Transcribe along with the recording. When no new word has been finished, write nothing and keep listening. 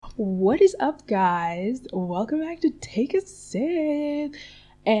What is up, guys? Welcome back to Take a Sip.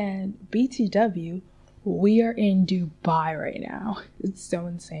 And BTW, we are in Dubai right now. It's so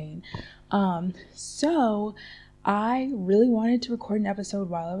insane. So I really wanted to record an episode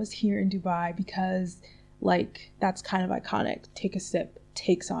while I was here in Dubai because, that's kind of iconic. Take a Sip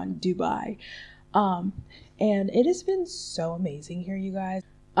takes on Dubai. And it has been so amazing here, you guys.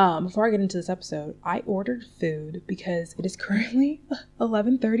 Before I get into this episode, I ordered food because it is currently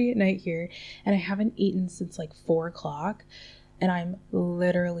 11:30 at night here and I haven't eaten since 4 o'clock and I'm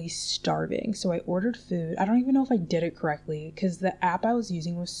literally starving. So I ordered food. I don't even know if I did it correctly because the app I was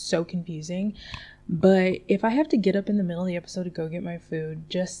using was so confusing. But if I have to get up in the middle of the episode to go get my food,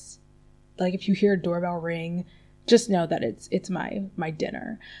 just if you hear a doorbell ring, just know that it's my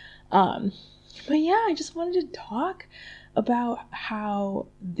dinner. But yeah, I just wanted to talk about how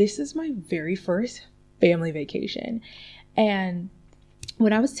this is my very first family vacation. And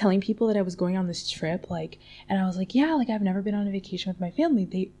when I was telling people that I was going on this trip, and I was I've never been on a vacation with my family,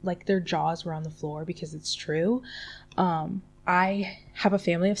 they their jaws were on the floor because it's true. I have a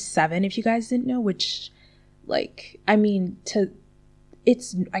family of 7, if you guys didn't know, which I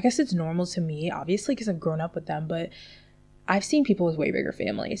guess it's normal to me, obviously, because I've grown up with them, but I've seen people with way bigger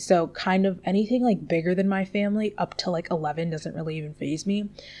families. So kind of anything bigger than my family up to 11 doesn't really even faze me.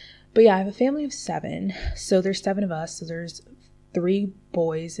 But yeah, I have a family of 7. So there's 7 of us. So there's 3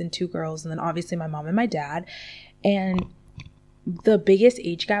 boys and 2 girls. And then obviously my mom and my dad. And the biggest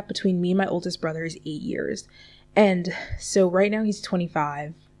age gap between me and my oldest brother is 8 years. And so right now he's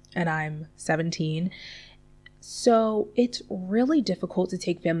 25 and I'm 17. So it's really difficult to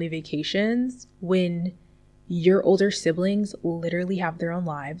take family vacations when your older siblings literally have their own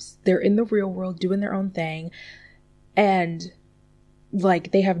lives. They're in the real world doing their own thing. And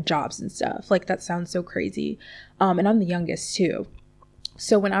they have jobs and stuff. That sounds so crazy. And I'm the youngest too.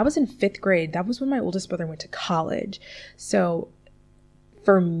 So when I was in 5th grade, that was when my oldest brother went to college. So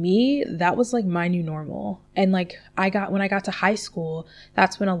for me, that was my new normal. And when I got to high school,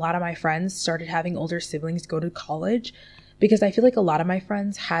 that's when a lot of my friends started having older siblings go to college. Because I feel a lot of my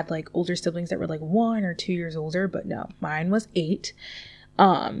friends had older siblings that were 1 or 2 years older, but no, mine was 8.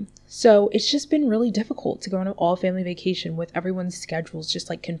 So it's just been really difficult to go on an all family vacation with everyone's schedules just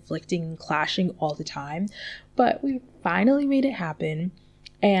conflicting and clashing all the time. But we finally made it happen.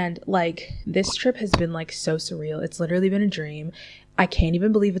 And this trip has been so surreal. It's literally been a dream. I can't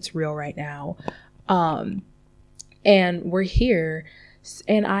even believe it's real right now. And we're here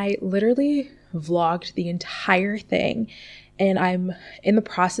and I literally vlogged the entire thing, and I'm in the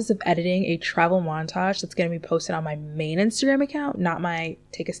process of editing a travel montage that's going to be posted on my main Instagram account, not my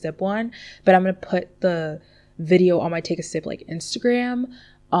Take a Sip one, but I'm going to put the video on my Take a Sip Instagram,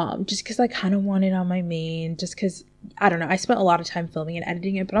 just because I kind of want it on my main, just because I don't know, I spent a lot of time filming and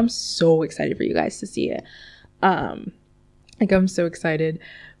editing it, but I'm so excited for you guys to see it. I'm so excited.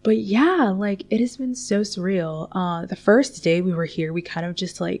 But yeah, it has been so surreal. The first day we were here, we kind of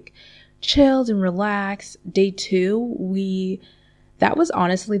just chilled and relaxed. Day 2, that was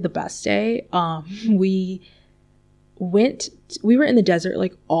honestly the best day. We were in the desert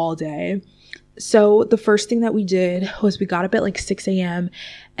all day. So the first thing that we did was we got up at 6 a.m.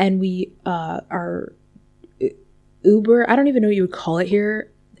 and we our Uber, I don't even know what you would call it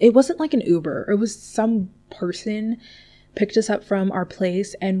here. It wasn't an Uber. It was some person picked us up from our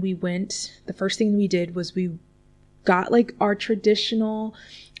place, and we went. The first thing we did was we got our traditional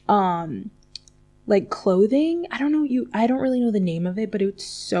clothing. I don't really know the name of it, but it's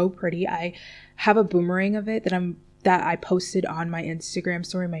so pretty. I have a boomerang of it that I posted on my Instagram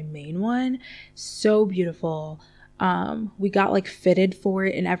story, my main one. So beautiful. We got fitted for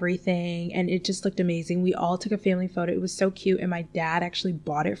it and everything, and it just looked amazing. We all took a family photo. It was so cute, and my dad actually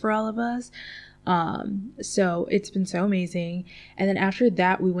bought it for all of us. So it's been so amazing. And then after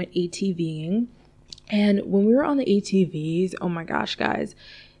that, we went ATVing. And when we were on the ATVs, oh my gosh, guys,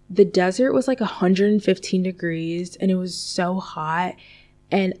 the desert was 115 degrees and it was so hot.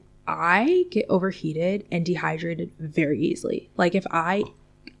 And I get overheated and dehydrated very easily. If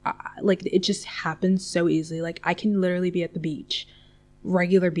it just happens so easily. I can literally be at the beach,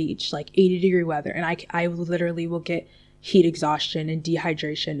 regular beach, 80-degree weather, and I literally will get heat exhaustion and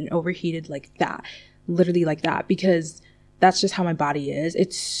dehydration and overheated literally because that's just how my body is.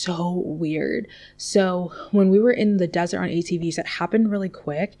 It's so weird. So when we were in the desert on ATVs, it happened really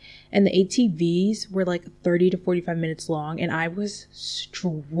quick, and the ATVs were 30 to 45 minutes long, and I was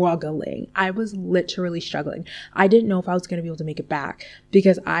struggling. I was literally struggling. I didn't know if I was going to be able to make it back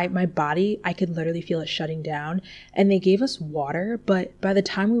because my body, I could literally feel it shutting down. And they gave us water, but by the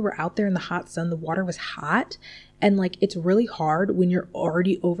time we were out there in the hot sun, the water was hot. And like, it's really hard when you're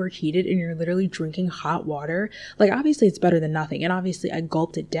already overheated and you're literally drinking hot water. Like, obviously it's better than nothing. And obviously I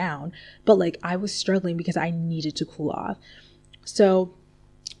gulped it down, but like I was struggling because I needed to cool off. So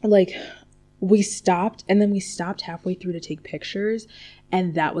like we stopped, and then we stopped halfway through to take pictures.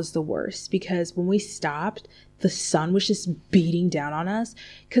 And that was the worst, because when we stopped, the sun was just beating down on us.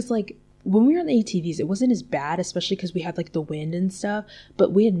 Cause like when we were on the ATVs, it wasn't as bad, especially because we had like the wind and stuff,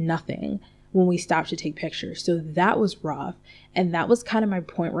 but we had nothing when we stopped to take pictures. So that was rough. And that was kind of my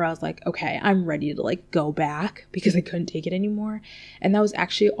point where I was like, okay, I'm ready to like go back, because I couldn't take it anymore. And that was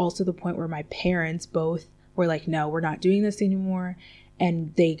actually also the point where my parents both were like, no, we're not doing this anymore.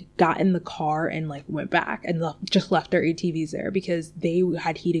 And they got in the car and like went back and just left their ATVs there, because they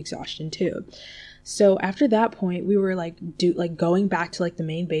had heat exhaustion too. So after that point, we were like going back to like the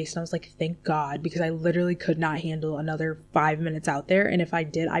main base, and I was like, thank God, because I literally could not handle another 5 minutes out there. And if I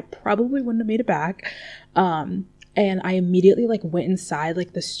did, I probably wouldn't have made it back. And I immediately like went inside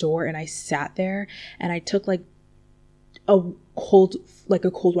like the store, and I sat there, and I took like a cold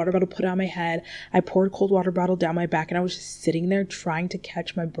water bottle, put it on my head. I poured cold water bottle down my back, and I was just sitting there trying to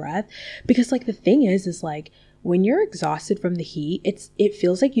catch my breath, because like the thing is like, when you're exhausted from the heat, it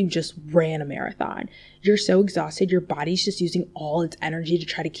feels like you just ran a marathon. You're so exhausted, your body's just using all its energy to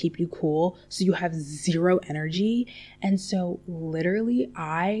try to keep you cool, so you have zero energy. And so literally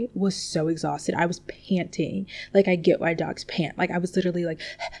I was so exhausted. I was panting. Like, I get why dogs pant. Like, I was literally like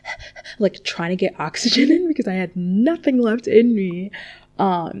like trying to get oxygen in, because I had nothing left in me.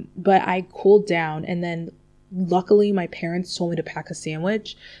 But I cooled down, and then luckily my parents told me to pack a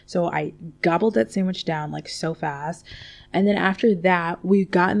sandwich, so I gobbled that sandwich down like so fast. And then after that, we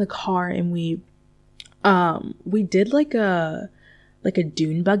got in the car, and we did like a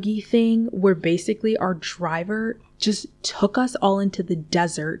dune buggy thing, where basically our driver just took us all into the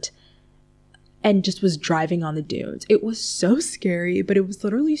desert and just was driving on the dunes. It was so scary, but it was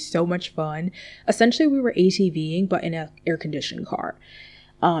literally so much fun. Essentially, we were ATVing, but in an air-conditioned car.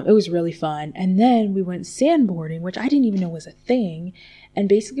 It was really fun. And then we went sandboarding, which I didn't even know was a thing. And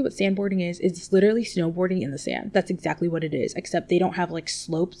basically what sandboarding is, it's literally snowboarding in the sand. That's exactly what it is, except they don't have like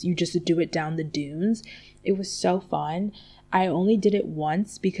slopes. You just do it down the dunes. It was so fun. I only did it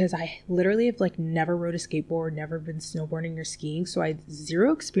once, because I literally have like never rode a skateboard, never been snowboarding or skiing. So I had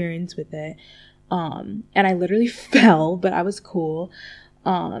zero experience with it. And I literally fell, but I was cool.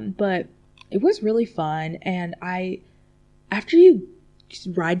 But it was really fun. And after you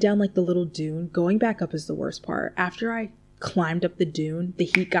ride down like the little dune, going back up is the worst part. After I climbed up the dune, the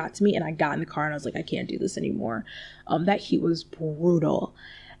heat got to me, and I got in the car, and I was like, I can't do this anymore. That heat was brutal.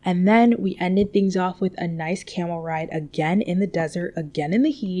 And then we ended things off with a nice camel ride, again in the desert, again in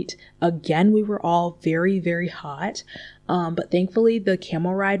the heat. Again, we were all very, very hot. But thankfully the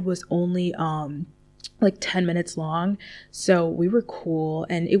camel ride was only like 10 minutes long, so we were cool.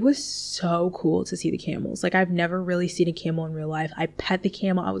 And it was so cool to see the camels. Like, I've never really seen a camel in real life. I pet the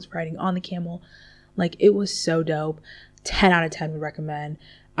camel, I was riding on the camel. Like, it was so dope. 10 out of 10 would recommend.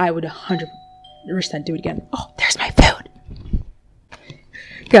 I would 100% do it again. Oh, there's my food.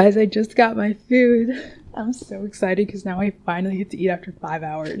 Guys, I just got my food. I'm so excited, because now I finally get to eat after 5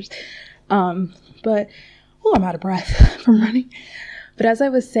 hours. But I'm out of breath from running. But as I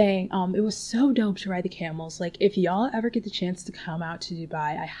was saying, it was so dope to ride the camels. Like, if y'all ever get the chance to come out to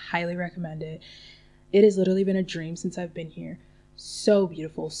Dubai, I highly recommend it. It has literally been a dream since I've been here. So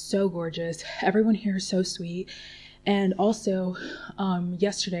beautiful, so gorgeous. Everyone here is so sweet. And also,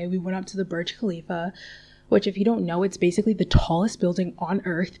 yesterday we went up to the Burj Khalifa, which, if you don't know, it's basically the tallest building on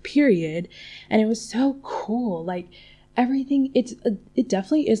earth, period. And it was so cool. Like, everything, it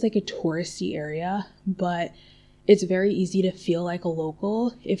definitely is like a touristy area, but it's very easy to feel like a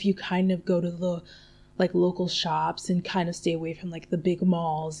local if you kind of go to the like local shops and kind of stay away from like the big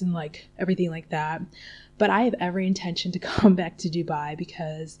malls and like everything like that. But I have every intention to come back to Dubai,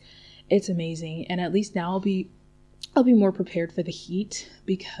 because it's amazing. And at least now I'll be more prepared for the heat,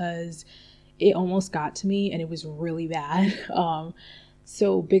 because it almost got to me and it was really bad.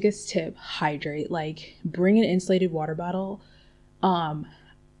 So biggest tip, hydrate. Like, bring an insulated water bottle.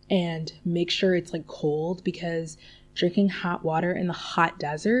 And make sure it's like cold, because drinking hot water in the hot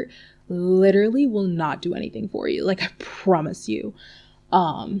desert literally will not do anything for you. Like, I promise you.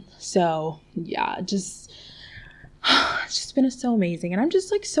 So yeah, it's just been so amazing. And I'm just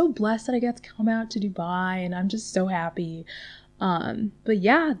like so blessed that I get to come out to Dubai, and I'm just so happy. But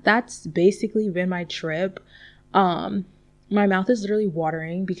yeah, that's basically been my trip. My mouth is literally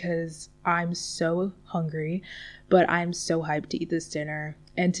watering because I'm so hungry, but I'm so hyped to eat this dinner.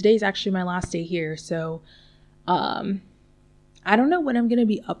 And today's actually my last day here. So, I don't know when I'm going to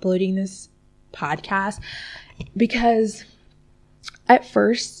be uploading this podcast. because at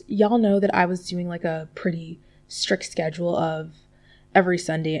first, y'all know that I was doing like a pretty strict schedule of every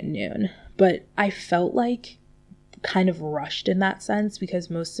Sunday at noon, but I felt like kind of rushed in that sense because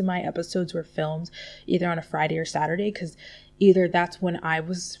most of my episodes were filmed either on a Friday or Saturday, because either that's when I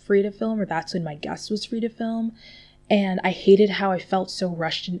was free to film or that's when my guest was free to film. And I hated how I felt so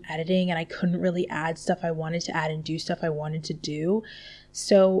rushed in editing and I couldn't really add stuff I wanted to add and do stuff I wanted to do.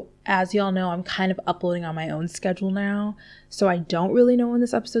 So as y'all know, I'm kind of uploading on my own schedule now. So I don't really know when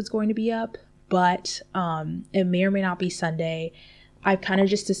this episode's going to be up, but it may or may not be Sunday. I've kind of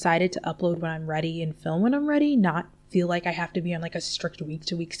just decided to upload when I'm ready and film when I'm ready, not feel like I have to be on like a strict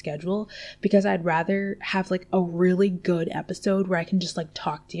week-to-week schedule, because I'd rather have like a really good episode where I can just like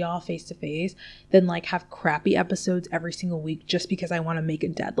talk to y'all face to face than like have crappy episodes every single week just because I want to make a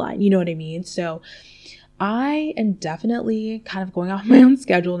deadline. You know what I mean? So I am definitely kind of going off my own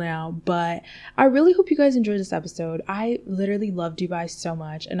schedule now, but I really hope you guys enjoyed this episode. I literally love Dubai so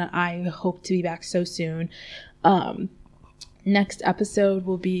much, and I hope to be back so soon. Next episode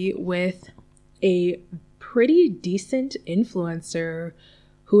will be with a pretty decent influencer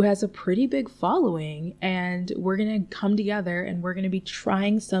who has a pretty big following, and we're gonna come together and we're gonna be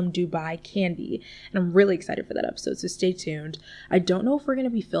trying some Dubai candy, and I'm really excited for that episode, so stay tuned. I don't know if we're gonna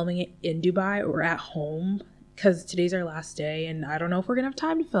be filming it in Dubai or at home because today's our last day and I don't know if we're gonna have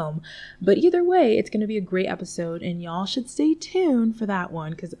time to film, but either way it's gonna be a great episode and y'all should stay tuned for that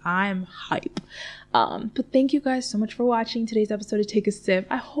one because I'm hype. But thank you guys so much for watching today's episode of Take a Sip.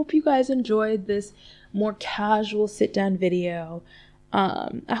 I hope you guys enjoyed this more casual sit down video.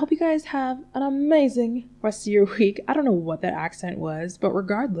 I hope you guys have an amazing rest of your week. I don't know what that accent was, but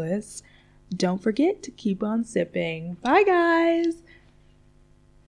regardless, don't forget to keep on sipping. Bye guys.